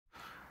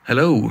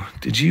Hello,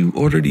 did you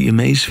order the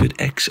Amazfit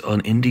X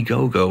on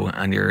Indiegogo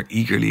and you're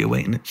eagerly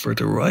awaiting it for it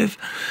to arrive?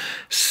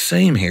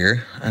 Same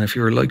here, and if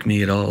you're like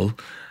me at all,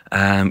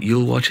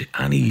 you'll watch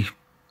any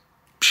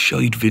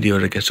shite video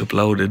that gets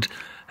uploaded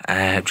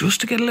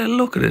just to get a little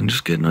look at it and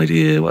just get an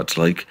idea what it's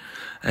like.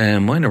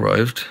 Mine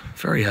arrived,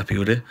 very happy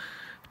with it,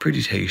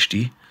 pretty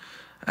tasty.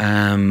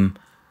 Yeah,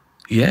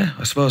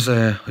 I suppose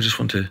I just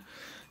want to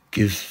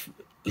give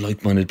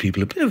like-minded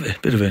people a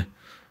bit of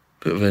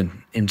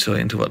an insight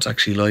into what it's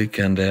actually like,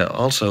 and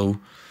also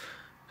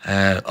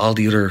all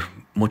the other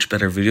much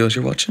better videos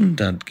you're watching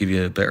that give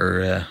you a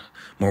better,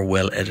 more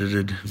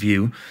well-edited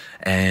view.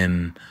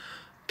 The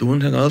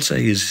one thing I'll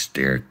say is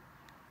they're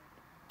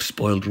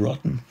spoiled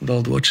rotten with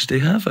all the watches they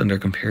have, and they're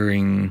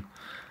comparing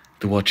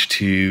the watch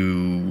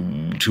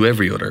to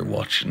every other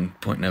watch and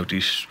pointing out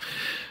these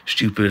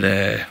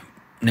stupid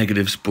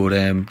negatives, but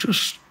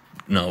just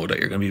know that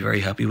you're going to be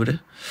very happy with it.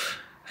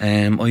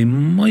 I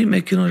might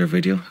make another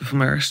video if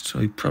I'm arsed.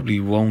 I probably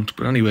won't,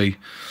 but anyway,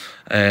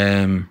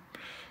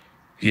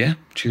 yeah,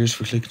 cheers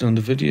for clicking on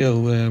the video.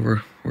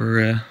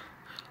 We're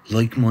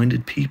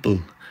like-minded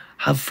people.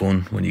 Have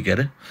fun when you get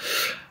it,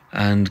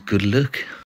 and good luck.